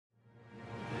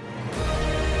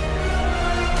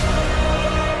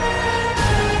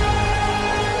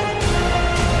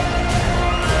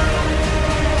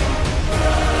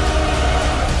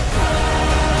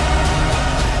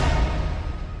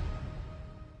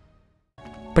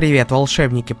Привет,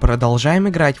 волшебники! Продолжаем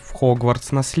играть в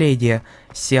Хогвартс Наследие.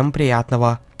 Всем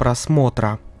приятного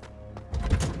просмотра.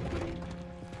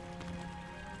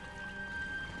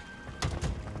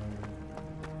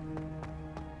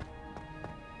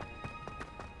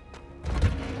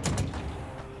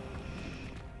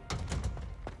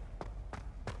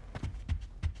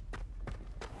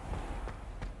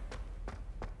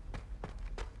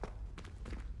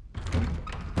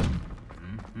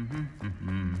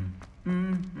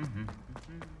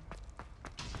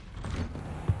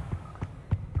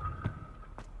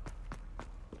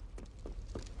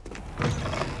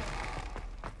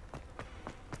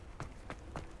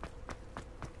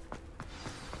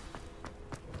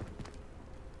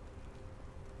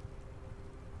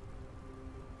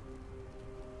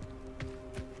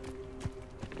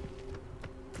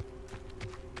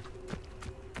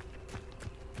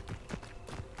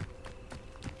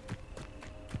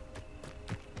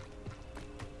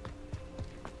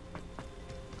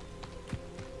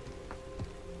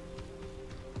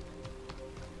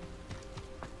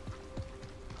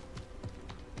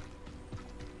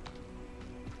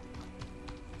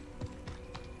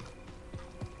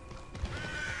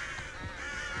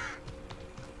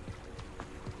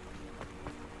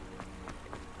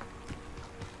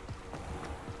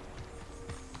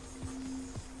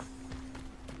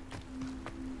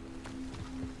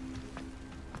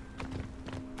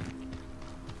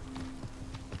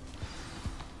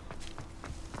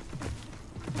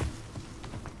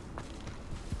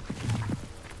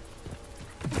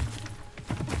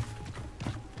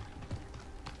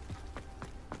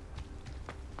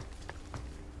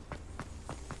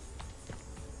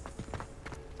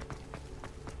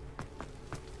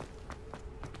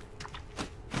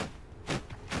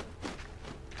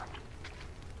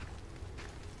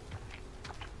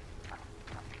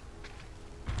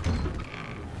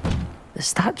 The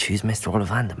statues Mr.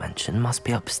 Ollivander mentioned must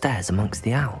be upstairs amongst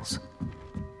the owls.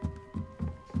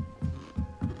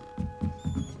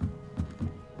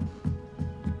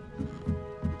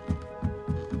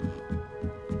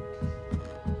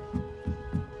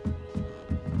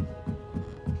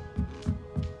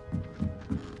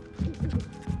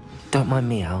 Don't mind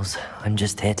me, owls. I'm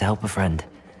just here to help a friend.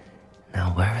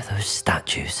 Now, where are those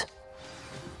statues?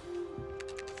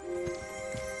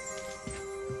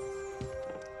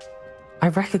 I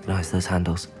recognize those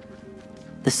handles.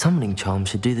 The summoning charm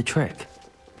should do the trick.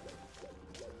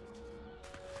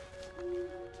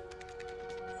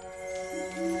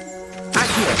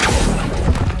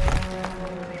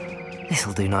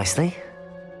 This'll do nicely.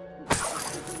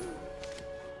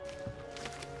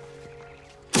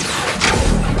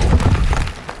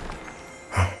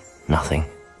 Nothing.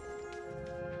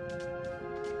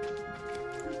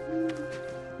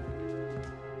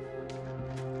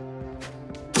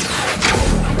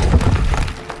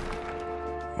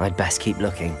 I'd best keep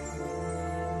looking.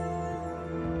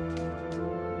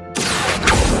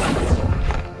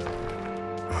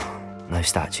 No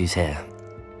statues here.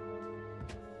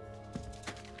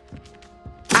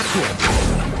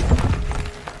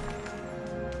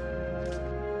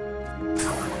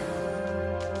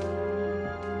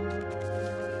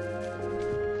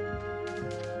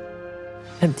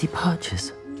 Empty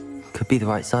perches. Could be the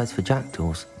right size for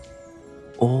jackdaws.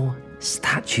 Or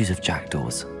statues of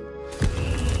jackdaws.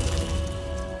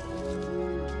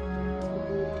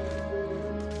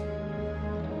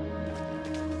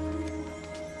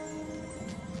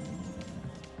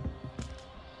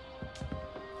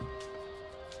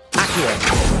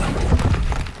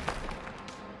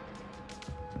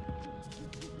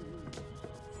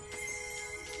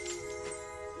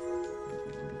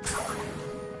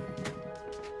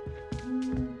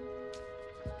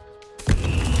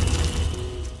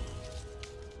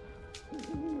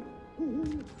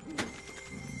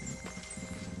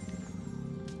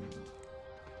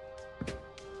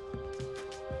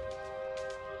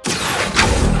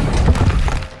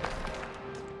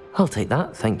 I'll take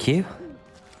that, thank you.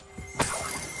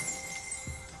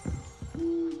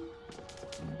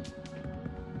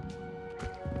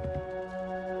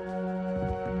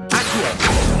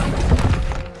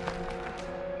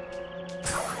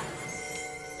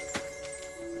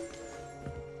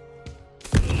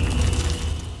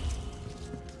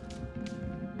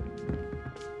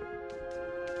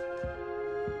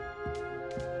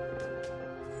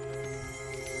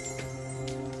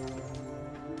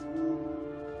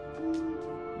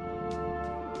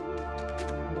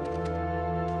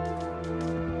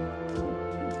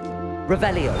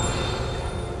 Revelio.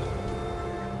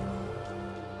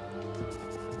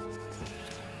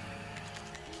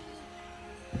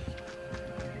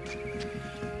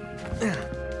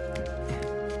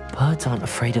 Birds aren't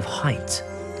afraid of heights.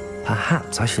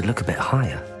 Perhaps I should look a bit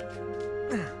higher.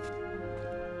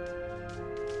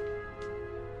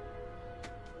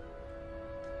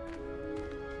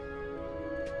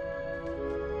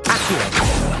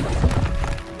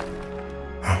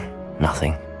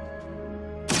 Nothing.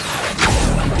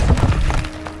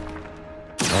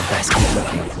 I'd best keep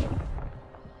looking.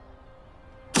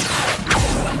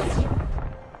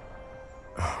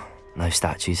 No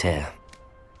statues here.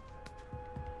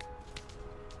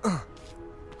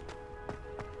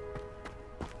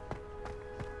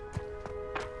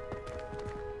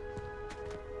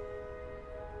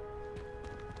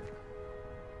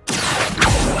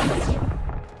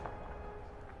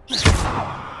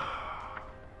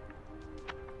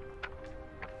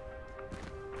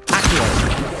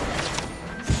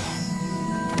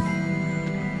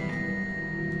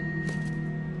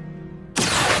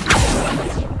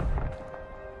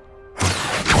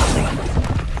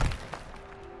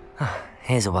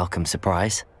 Here's a welcome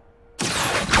surprise.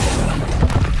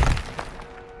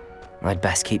 I'd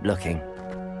best keep looking.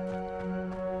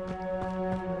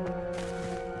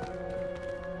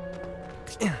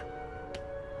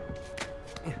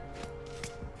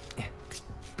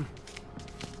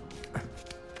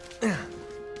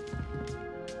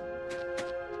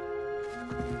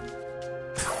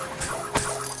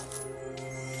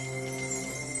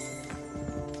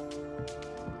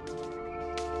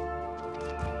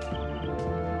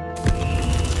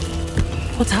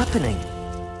 What's happening?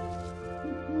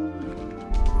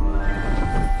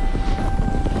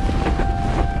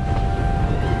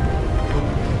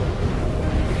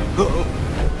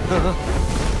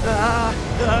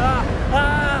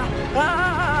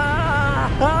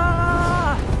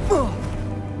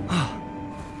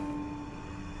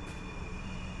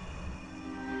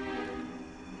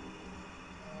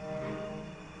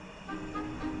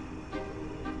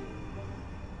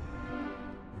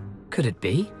 Could it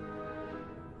be?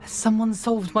 Has someone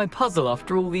solved my puzzle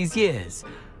after all these years?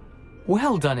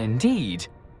 Well done indeed.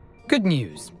 Good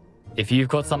news. If you've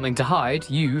got something to hide,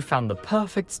 you found the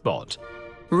perfect spot.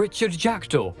 Richard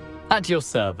Jackdaw, at your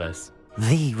service.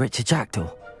 The Richard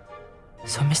Jackdaw.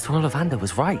 So Mr. Ollivander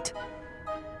was right.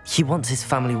 He wants his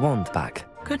family wand back.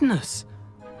 Goodness,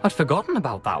 I'd forgotten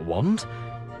about that wand.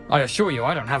 I assure you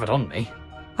I don't have it on me.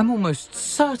 I'm almost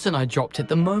certain I dropped it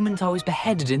the moment I was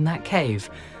beheaded in that cave.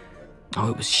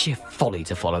 Oh, it was sheer folly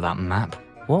to follow that map.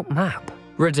 What map?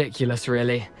 Ridiculous,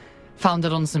 really. Found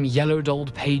it on some yellowed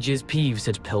old pages Peeves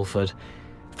had pilfered.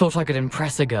 Thought I could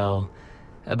impress a girl.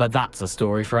 But that's a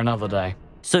story for another day.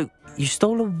 So, you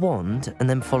stole a wand and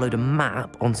then followed a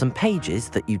map on some pages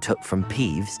that you took from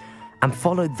Peeves and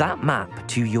followed that map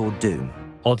to your doom.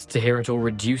 Odd to hear it all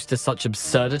reduced to such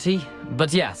absurdity,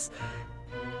 but yes.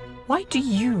 Why do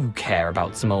you care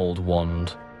about some old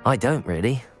wand? I don't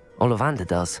really. Ollivander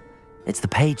does. It's the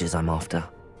pages I'm after.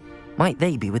 Might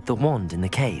they be with the wand in the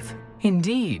cave?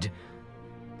 Indeed.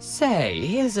 Say,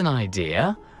 here's an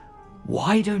idea.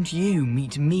 Why don't you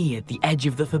meet me at the edge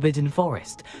of the Forbidden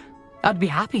Forest? I'd be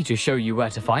happy to show you where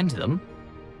to find them.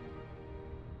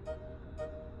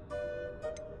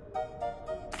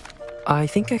 I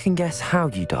think I can guess how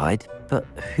you died, but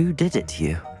who did it to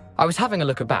you? I was having a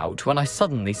look about when I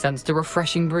suddenly sensed a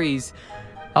refreshing breeze,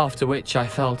 after which I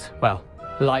felt, well,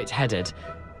 lightheaded.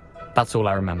 That's all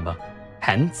I remember.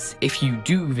 Hence, if you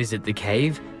do visit the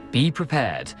cave, be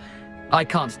prepared. I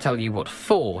can't tell you what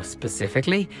for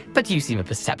specifically, but you seem a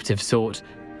perceptive sort.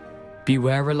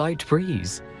 Beware a light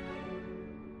breeze.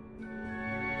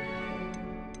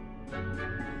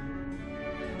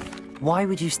 Why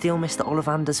would you steal Mr.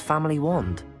 Ollivander's family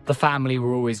wand? The family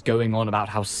were always going on about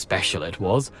how special it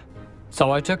was,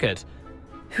 so I took it.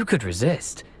 Who could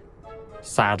resist?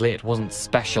 Sadly, it wasn't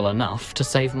special enough to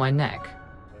save my neck.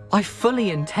 I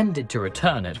fully intended to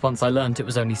return it once I learned it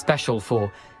was only special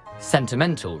for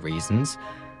sentimental reasons,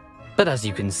 but as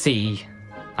you can see,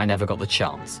 I never got the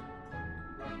chance.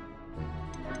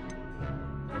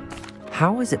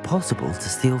 How is it possible to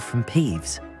steal from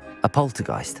Peeves, a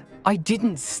poltergeist? I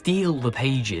didn't steal the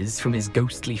pages from his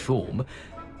ghostly form.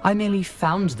 I merely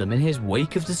found them in his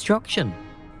wake of destruction.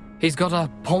 He's got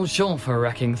a penchant for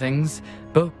wrecking things.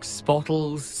 Books,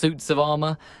 bottles, suits of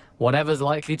armor, whatever's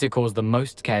likely to cause the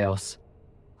most chaos.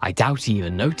 I doubt he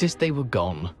even noticed they were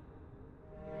gone.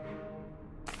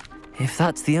 If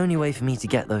that's the only way for me to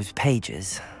get those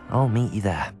pages, I'll meet you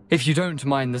there. If you don't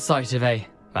mind the sight of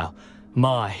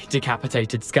my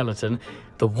decapitated skeleton,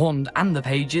 the wand and the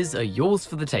pages are yours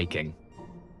for the taking.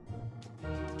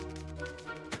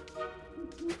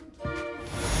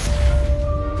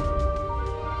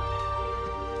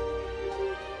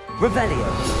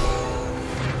 Revelio.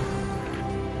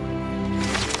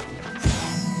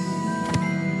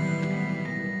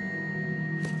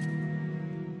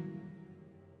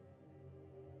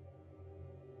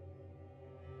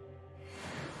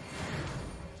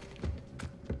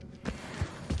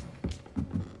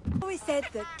 always said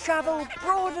that travel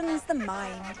broadens the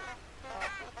mind.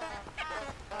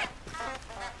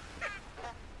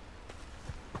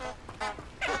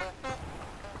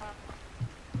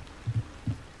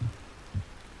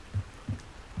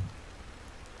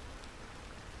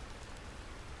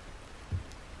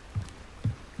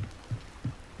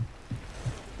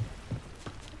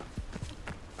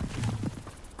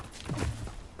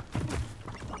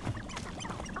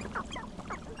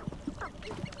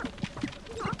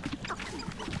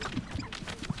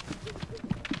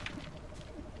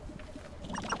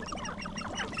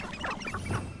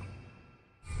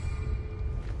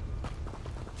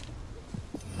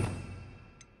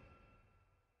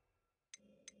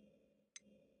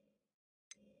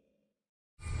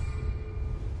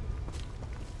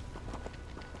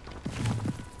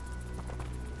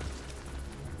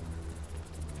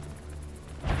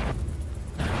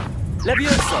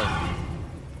 Levioso!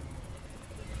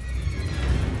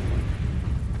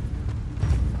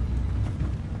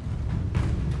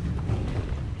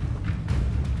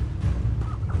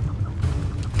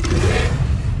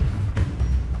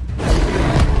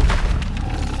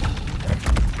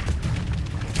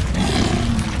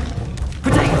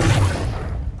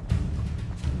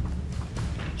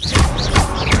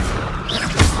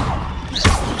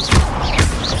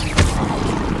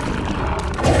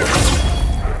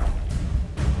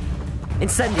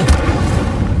 Incendio!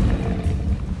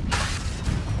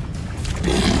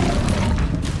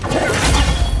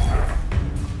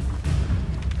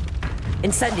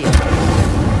 Incendio!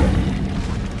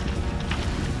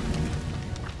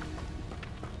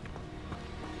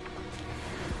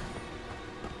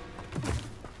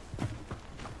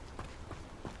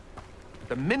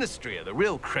 The Ministry are the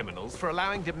real criminals for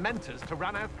allowing Dementors to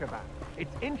run Azkaban.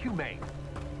 It's inhumane.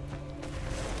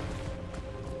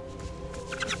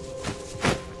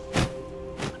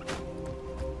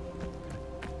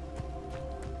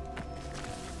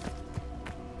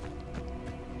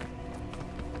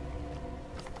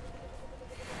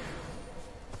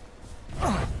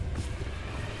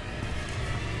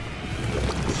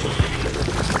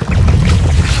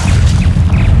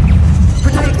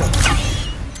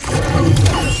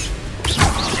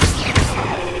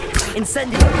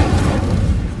 Incendio!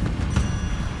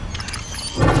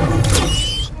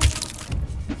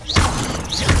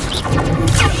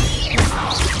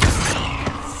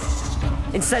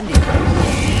 Incendio!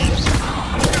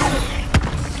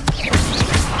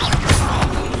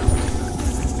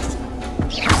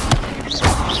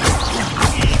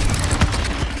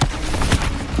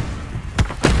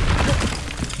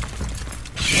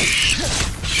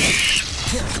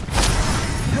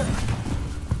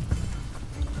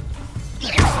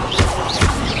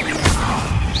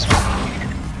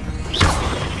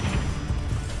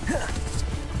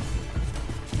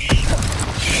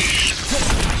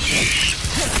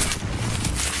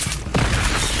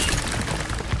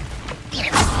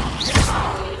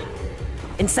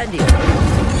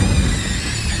 Incendio!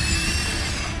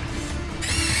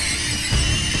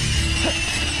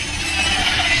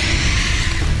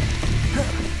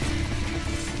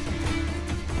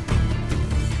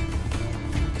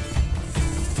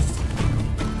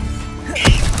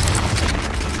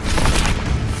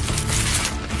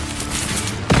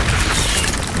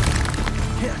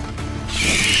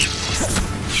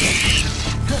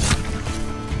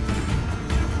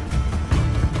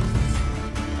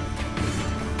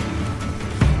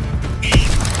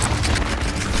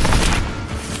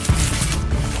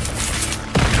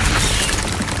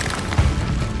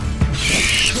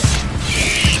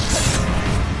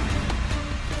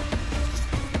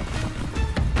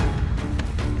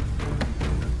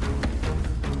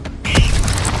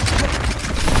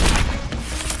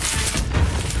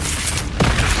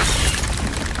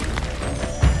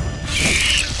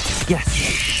 Yes.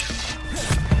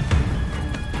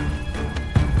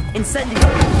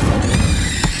 Incendio.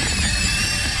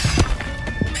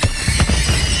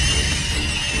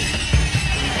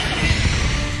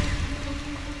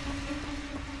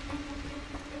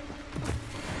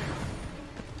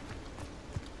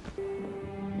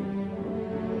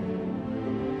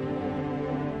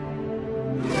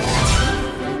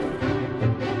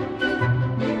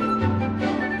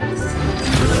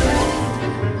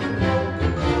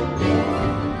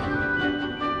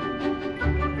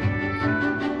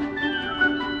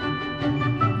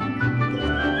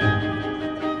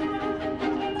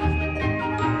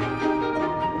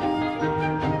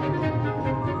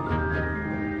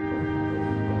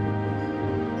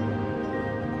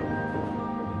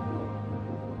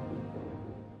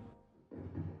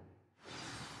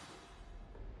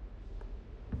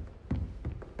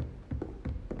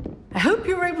 I hope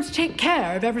you were able to take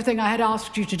care of everything I had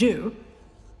asked you to do.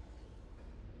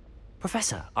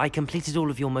 Professor, I completed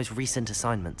all of your most recent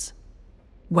assignments.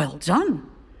 Well done.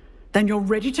 Then you're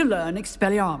ready to learn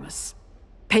Expelliarmus.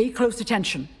 Pay close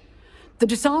attention. The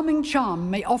disarming charm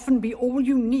may often be all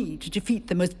you need to defeat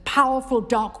the most powerful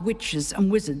dark witches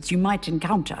and wizards you might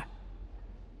encounter.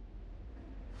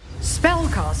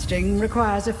 Spellcasting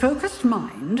requires a focused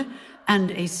mind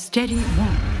and a steady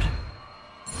wand.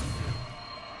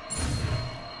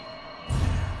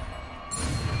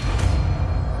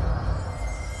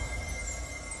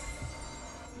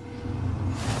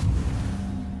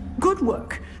 Good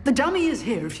work. The dummy is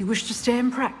here if you wish to stay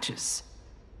and practice.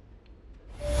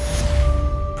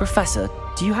 Professor,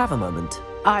 do you have a moment?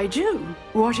 I do.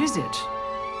 What is it?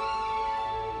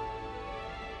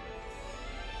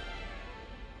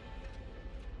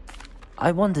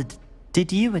 I wondered,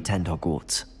 did you attend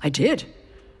Hogwarts? I did.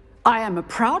 I am a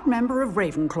proud member of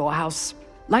Ravenclaw House,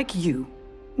 like you.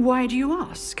 Why do you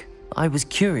ask? I was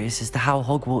curious as to how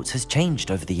Hogwarts has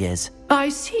changed over the years. I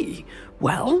see.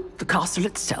 Well, the castle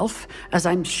itself, as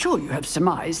I'm sure you have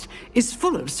surmised, is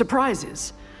full of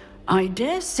surprises. I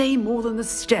dare say more than the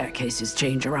staircases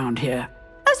change around here.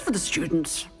 As for the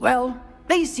students, well,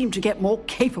 they seem to get more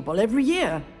capable every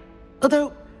year.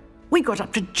 Although, we got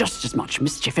up to just as much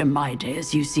mischief in my day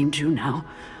as you seem to now.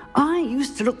 I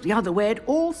used to look the other way at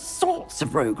all sorts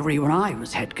of roguery when I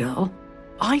was head girl.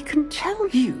 I can tell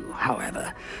you,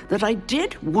 however, that I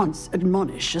did once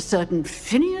admonish a certain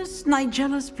Phineas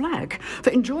Nigellus Black for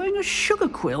enjoying a sugar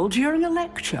quill during a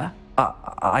lecture.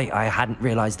 I hadn't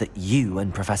realized that you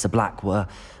and Professor Black were,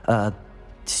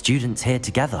 students here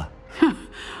together.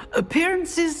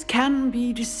 Appearances can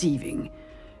be deceiving.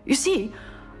 You see,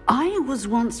 I was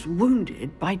once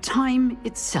wounded by time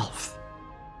itself.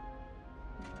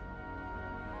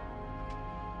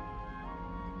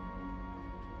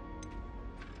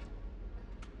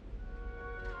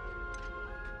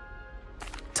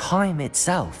 Time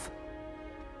itself?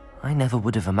 I never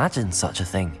would have imagined such a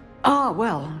thing. Ah,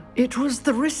 well, it was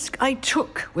the risk I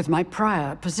took with my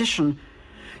prior position.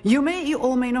 You may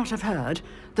or may not have heard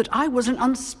that I was an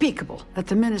unspeakable at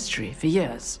the Ministry for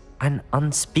years. An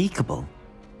unspeakable?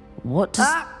 What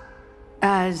does...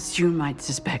 As you might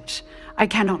suspect, I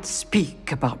cannot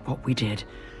speak about what we did.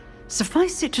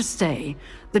 Suffice it to say,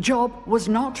 the job was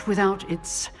not without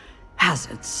its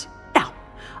hazards. Now,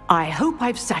 I hope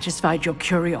I've satisfied your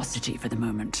curiosity for the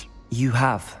moment. You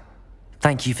have.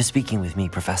 Thank you for speaking with me,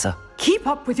 Professor. Keep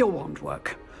up with your wand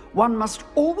work. One must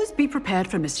always be prepared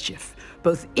for mischief,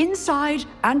 both inside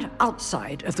and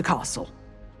outside of the castle.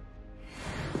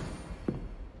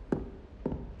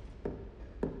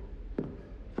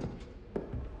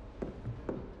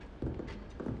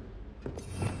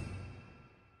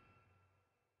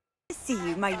 See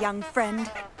you, my young friend.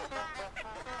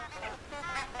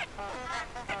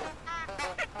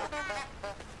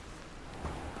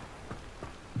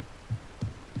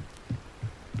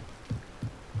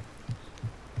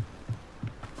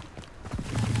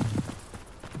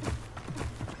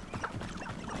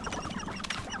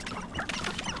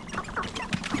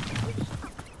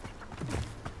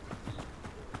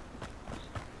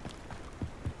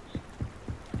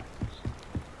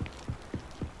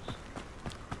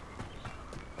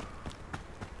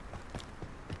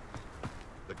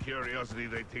 The curiosity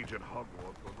they teach at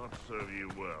Hogwarts will not serve you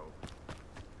well.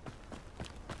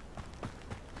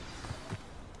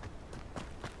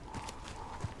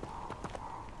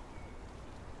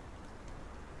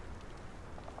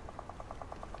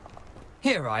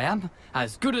 Here I am,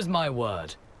 as good as my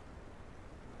word.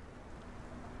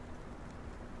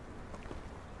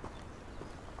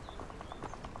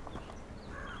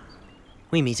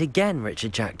 We meet again,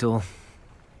 Richard Jackdaw.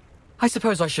 I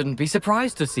suppose I shouldn't be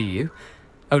surprised to see you.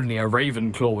 Only a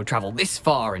Ravenclaw would travel this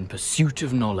far in pursuit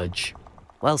of knowledge.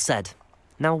 Well said.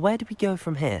 Now where do we go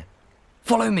from here?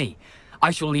 Follow me.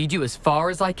 I shall lead you as far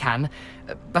as I can,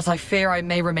 but I fear I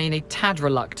may remain a tad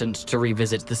reluctant to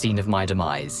revisit the scene of my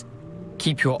demise.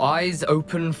 Keep your eyes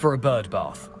open for a bird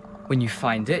bath. When you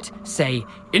find it, say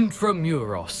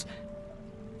intramuros.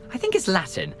 I think it's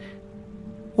Latin.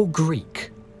 Or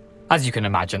Greek. As you can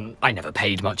imagine, I never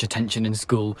paid much attention in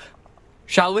school.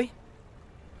 Shall we?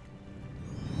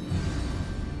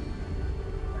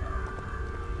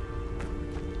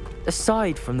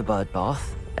 Aside from the bird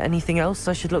bath, anything else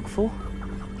I should look for?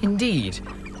 Indeed.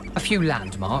 A few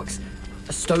landmarks,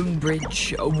 a stone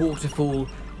bridge, a waterfall,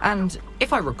 and,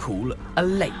 if I recall, a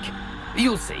lake.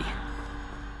 You'll see.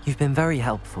 You've been very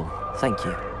helpful. Thank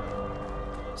you.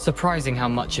 Surprising how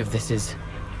much of this is,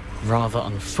 rather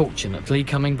unfortunately,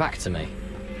 coming back to me.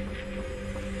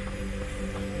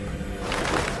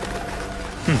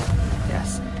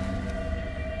 Yes.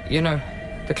 You know,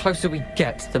 the closer we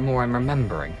get, the more I'm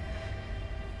remembering.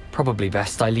 Probably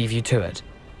best I leave you to it.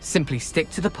 Simply stick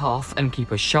to the path and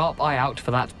keep a sharp eye out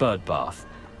for that bird bath.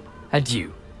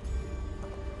 Adieu.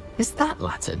 Is that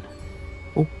Latin?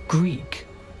 Or Greek?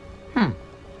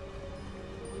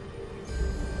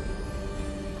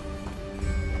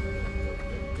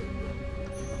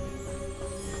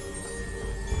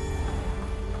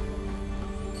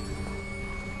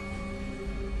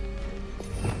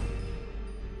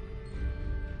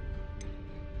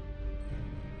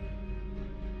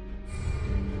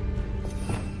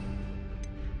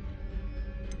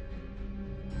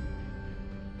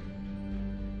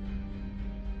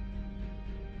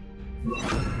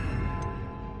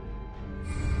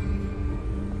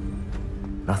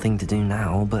 Nothing to do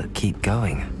now but keep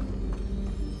going.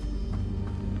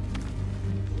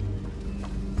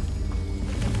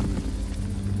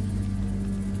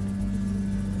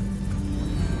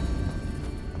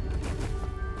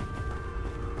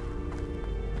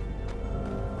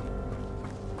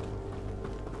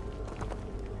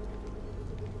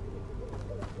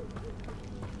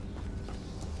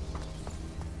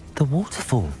 The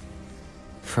waterfall.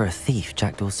 For a thief,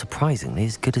 Jackdaw's surprisingly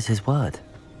as good as his word.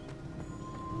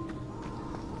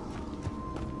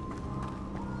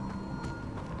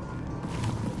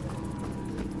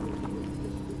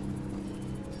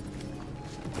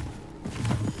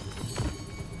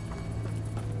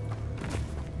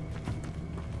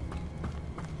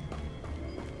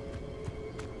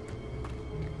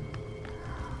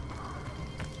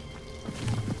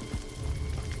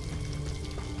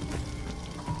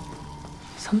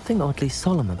 Something oddly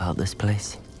solemn about this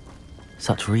place.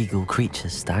 Such regal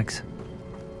creatures, stags.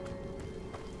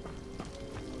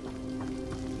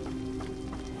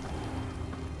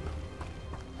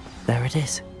 There it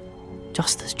is,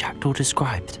 just as Jackdaw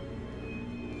described.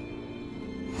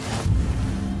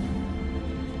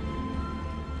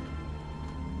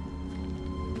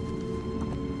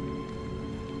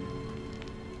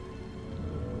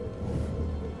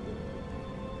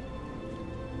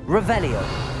 Revelio.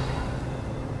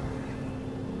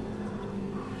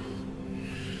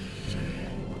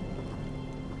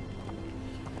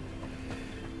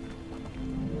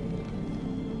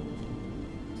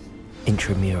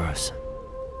 Intramuros.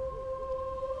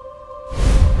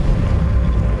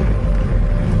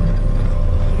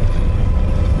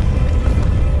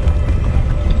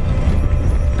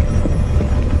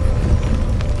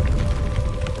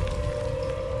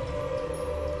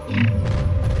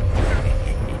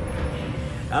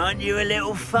 Aren't you a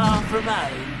little far from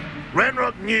home?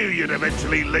 Ranrock knew you'd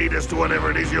eventually lead us to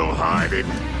whatever it is you're hiding.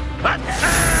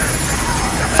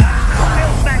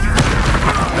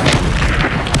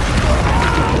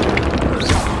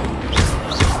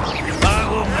 I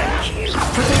will make you.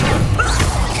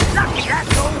 Lucky,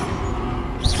 that's all.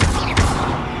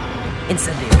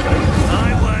 Incendio.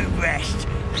 I won't rest.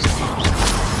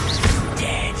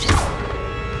 Dead.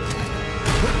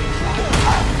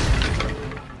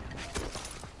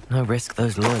 No risk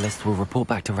those loyalists will report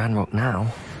back to Ranrock now.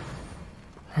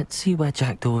 Let's see where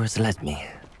Jackdaw has led me.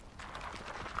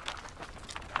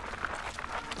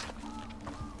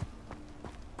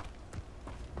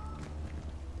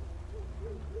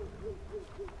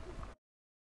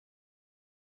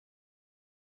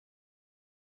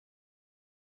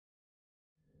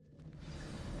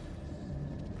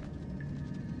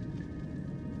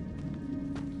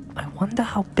 I wonder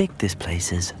how big this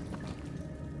place is.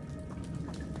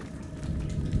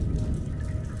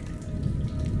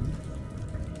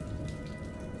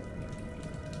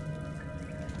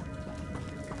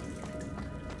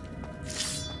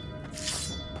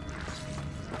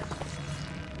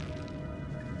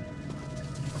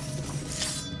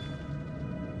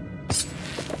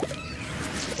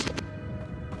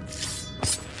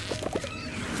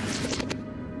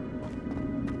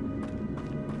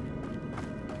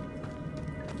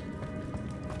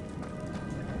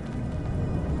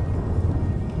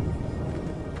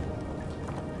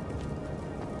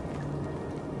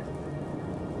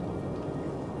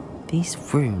 These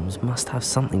rooms must have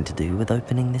something to do with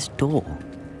opening this door.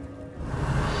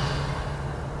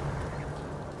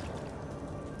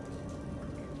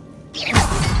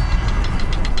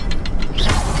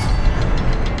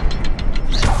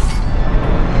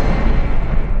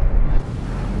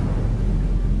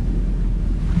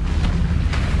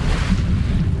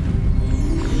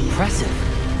 Impressive.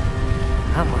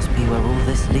 That must be where all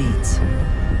this leads.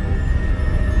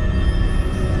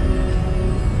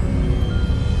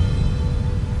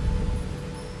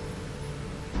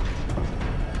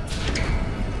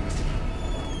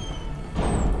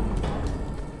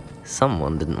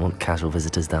 Someone didn't want casual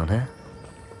visitors down here.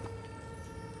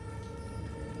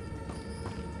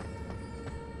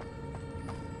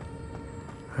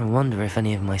 I wonder if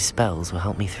any of my spells will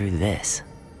help me through this.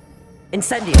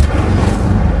 Incendio!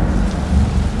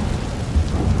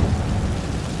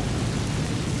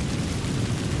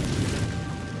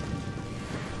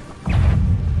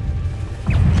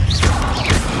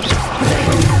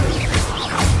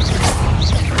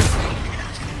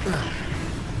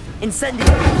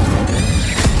 Incendio!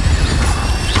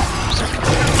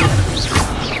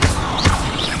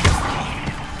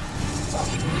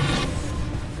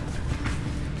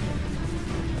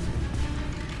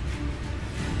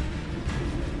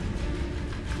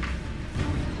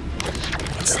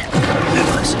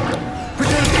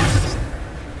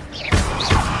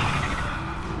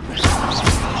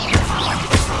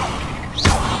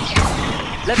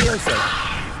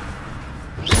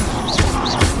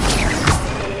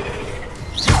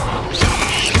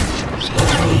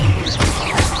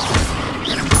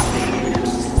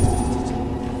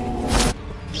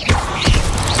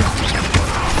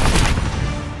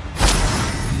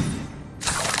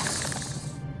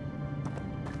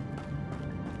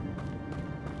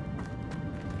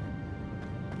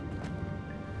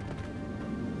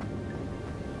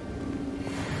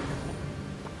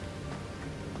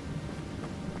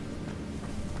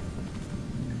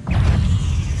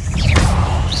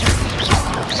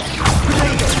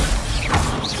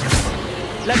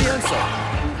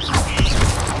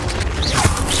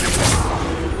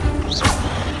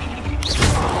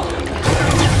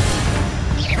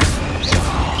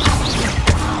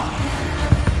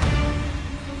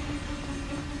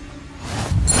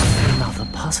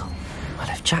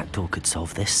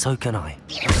 Solve this, so can I.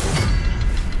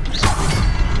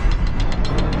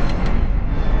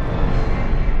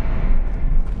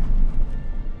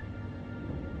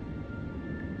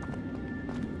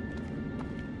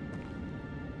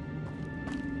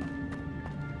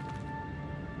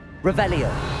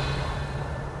 Revelio.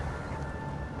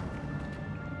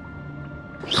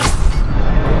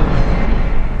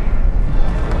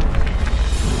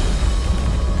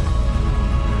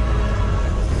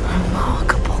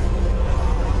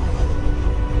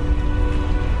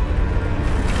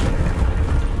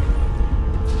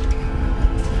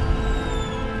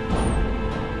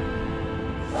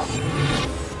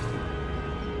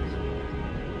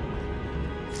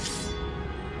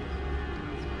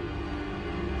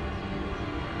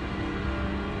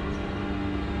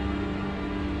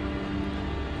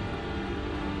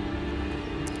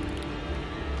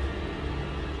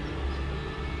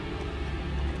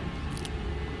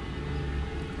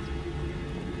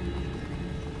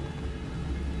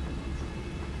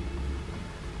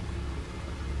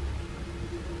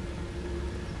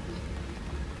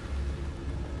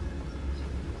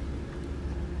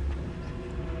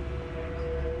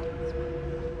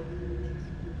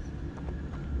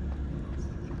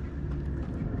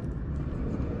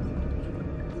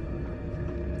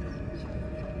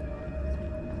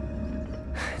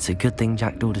 It's a good thing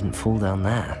Jackdaw didn't fall down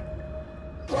there.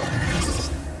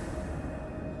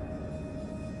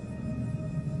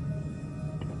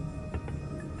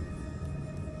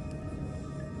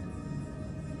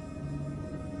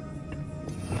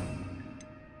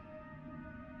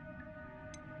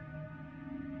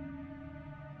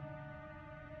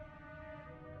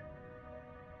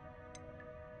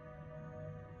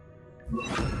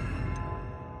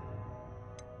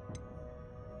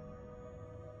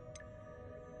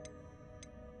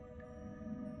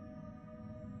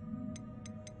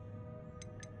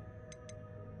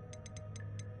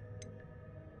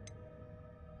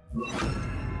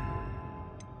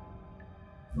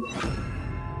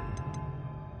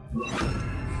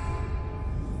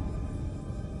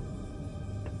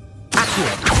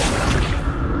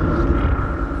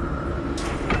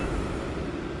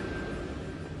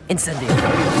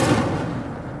 Incendio.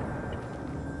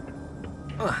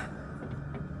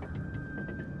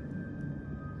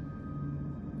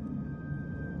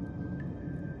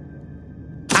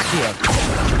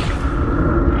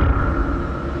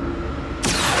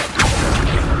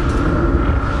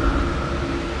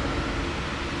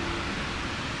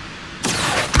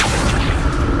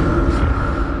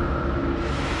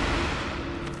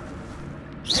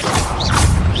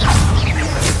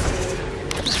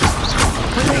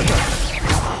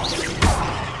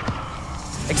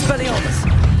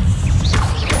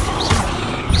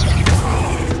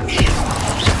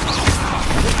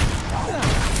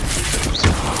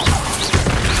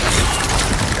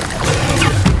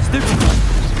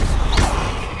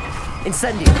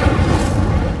 Incendio.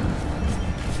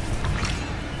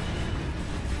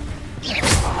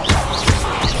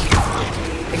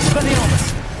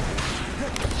 Expelliarmus!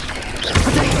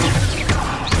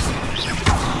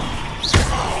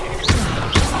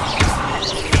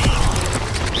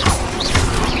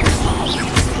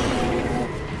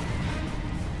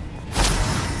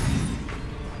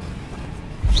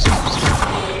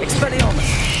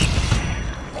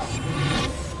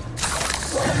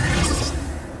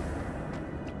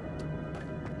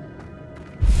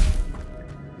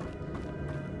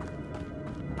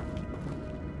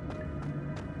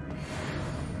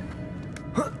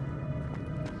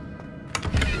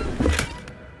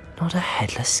 Not a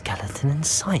headless skeleton in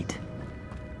sight.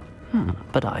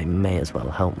 But I may as well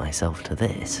help myself to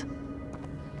this.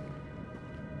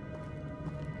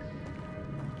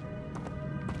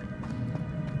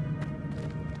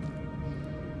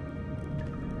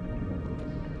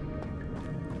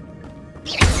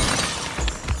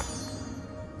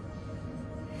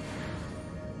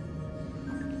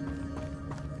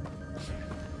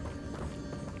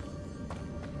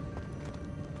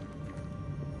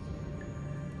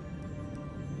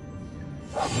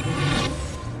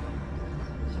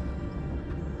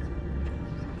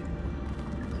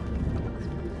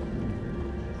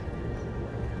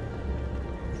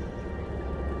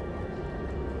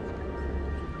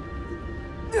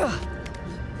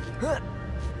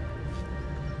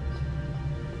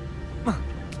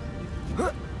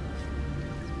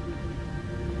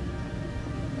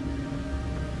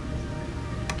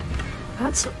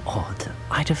 That's odd.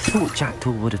 I'd have thought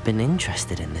Jackdaw would have been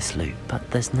interested in this loot,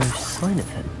 but there's no sign of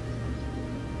him.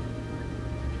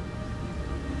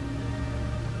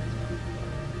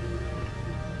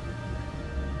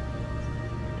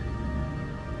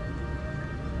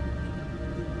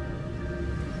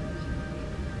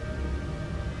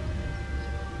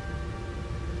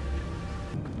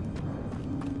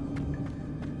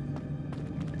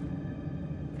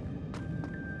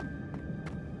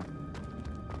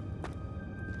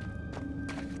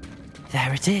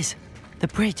 There it is. The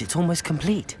bridge, it's almost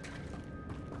complete.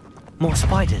 More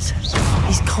spiders.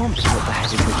 These can't be what the head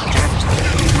is with the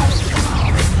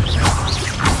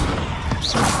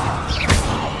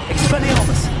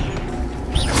Expelliarmus!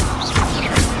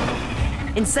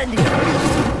 Incendio!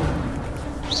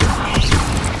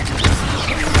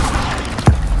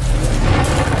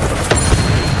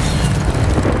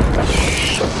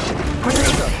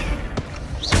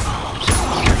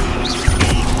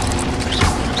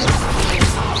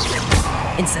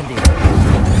 Incendio.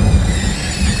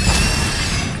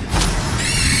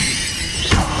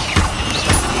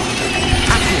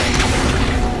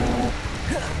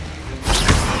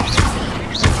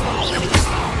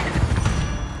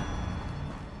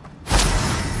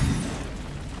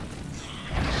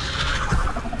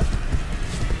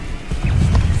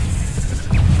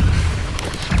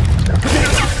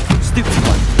 Stupid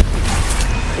one.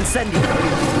 Incendio.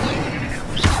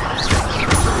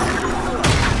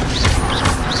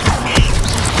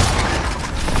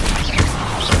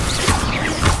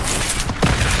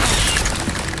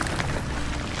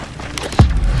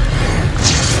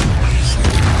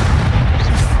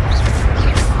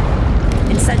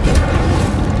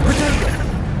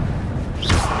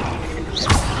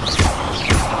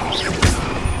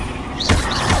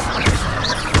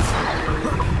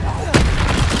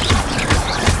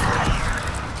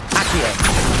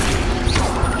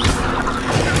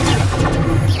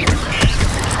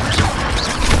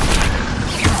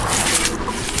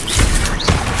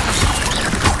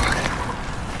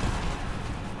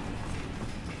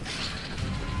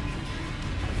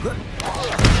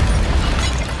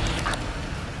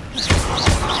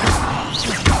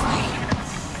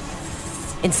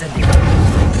 Incendio.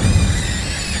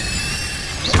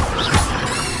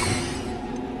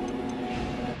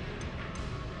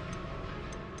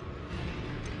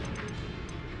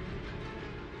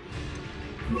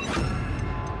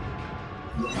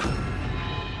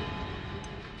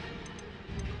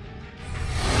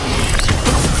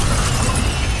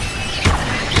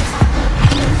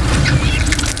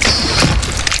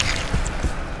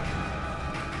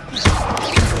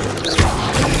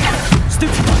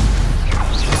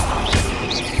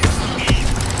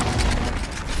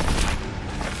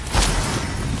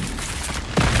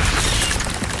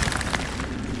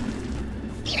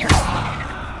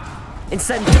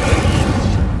 Incendio!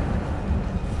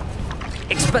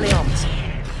 Expelliarmus!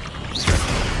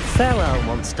 Farewell,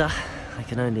 monster. I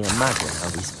can only imagine how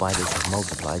these spiders have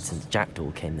multiplied since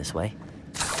Jackdaw came this way.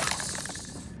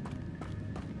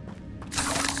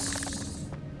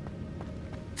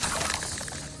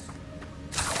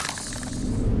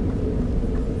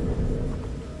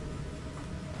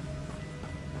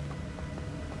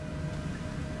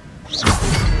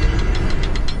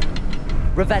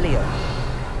 Revelio.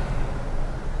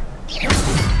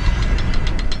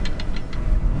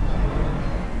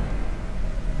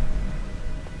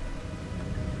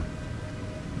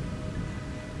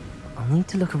 I'll need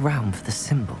to look around for the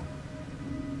symbol.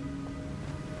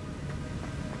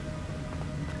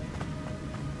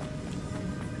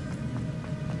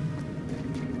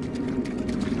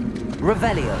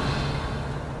 Revelio.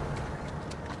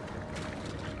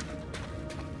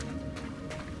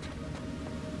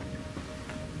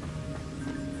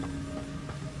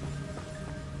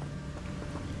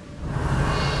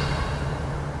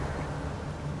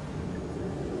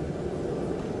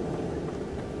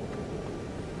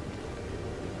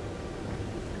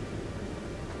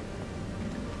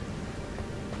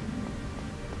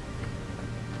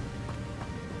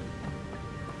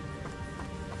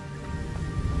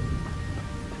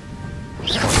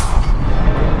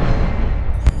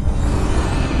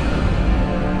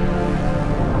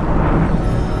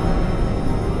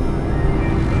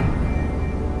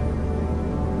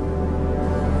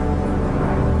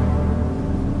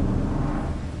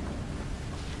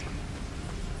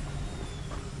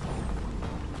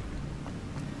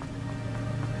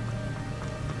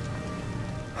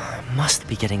 Must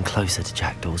be getting closer to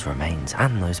Jackdaw's remains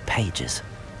and those pages.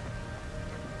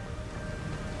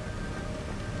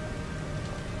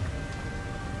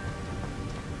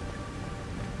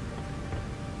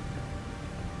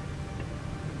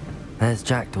 There's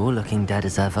Jackdaw looking dead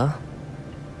as ever.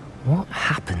 What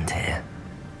happened here?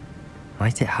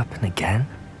 Might it happen again?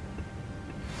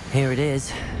 Here it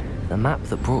is. The map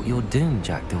that brought your doom,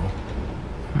 Jackdaw.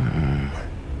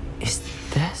 Is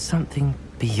there something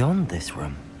beyond this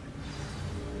room?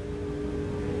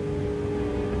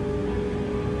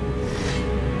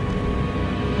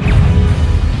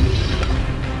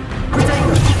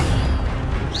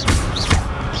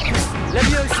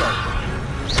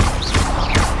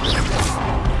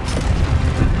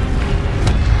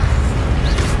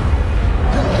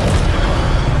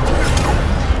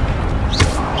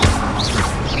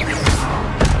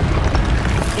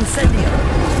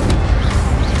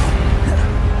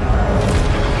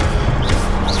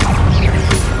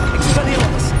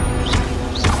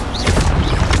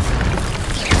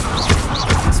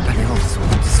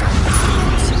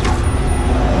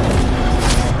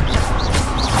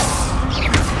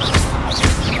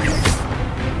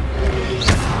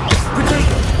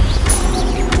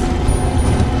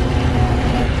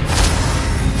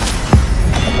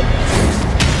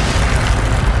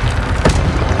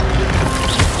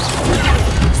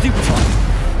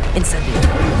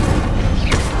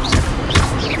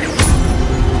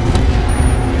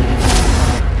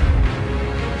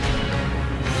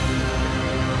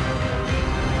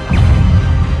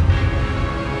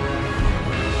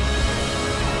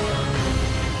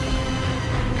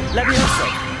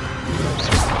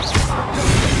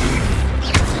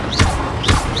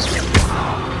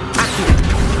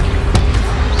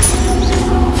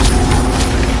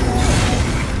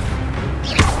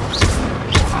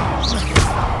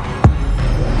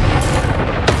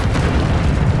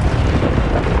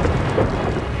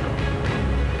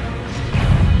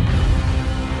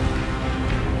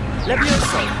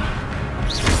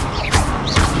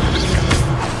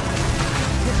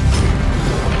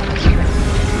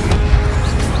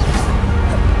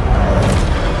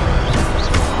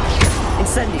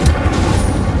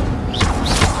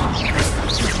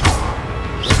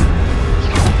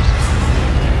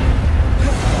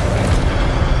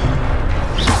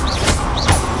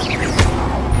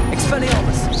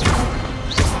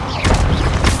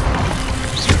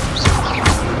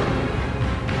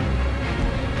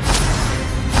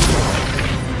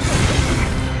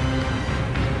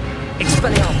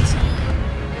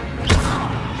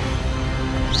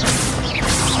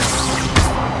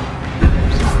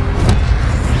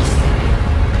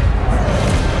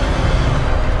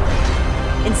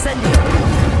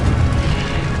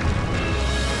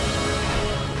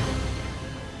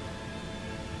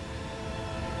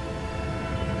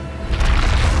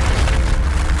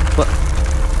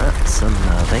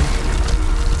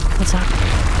 What's happening?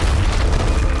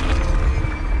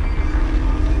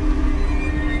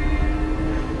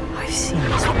 I've seen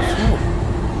this before.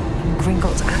 In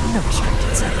Gringotts and the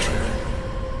restricted section.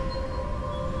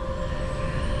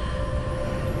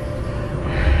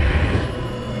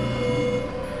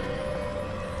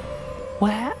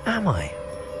 Where am I?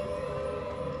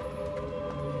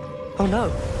 Oh no,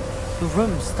 the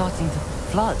room's starting to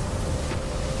flood.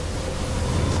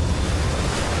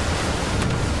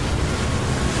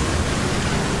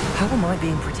 How am I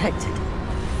being protected?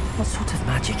 What sort of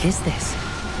magic is this?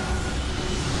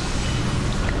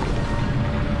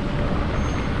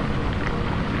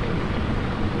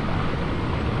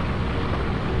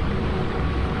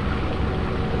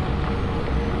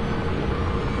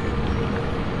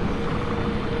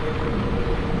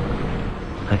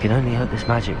 I can only hope this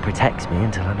magic protects me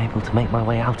until I'm able to make my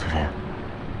way out of here.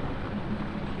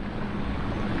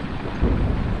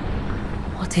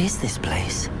 What is this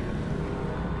place?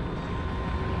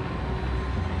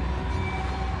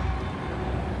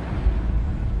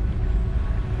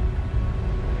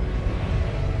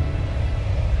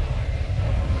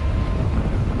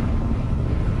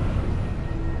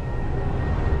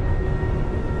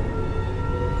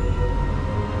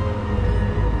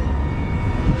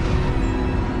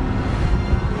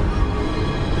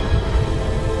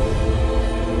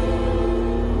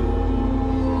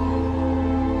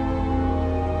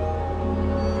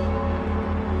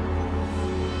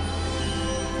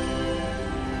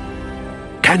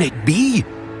 Can it be?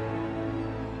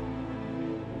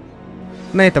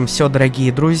 На этом все,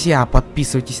 дорогие друзья.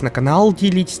 Подписывайтесь на канал,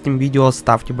 делитесь этим видео,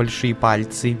 ставьте большие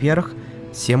пальцы вверх.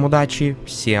 Всем удачи,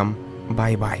 всем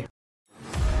бай-бай.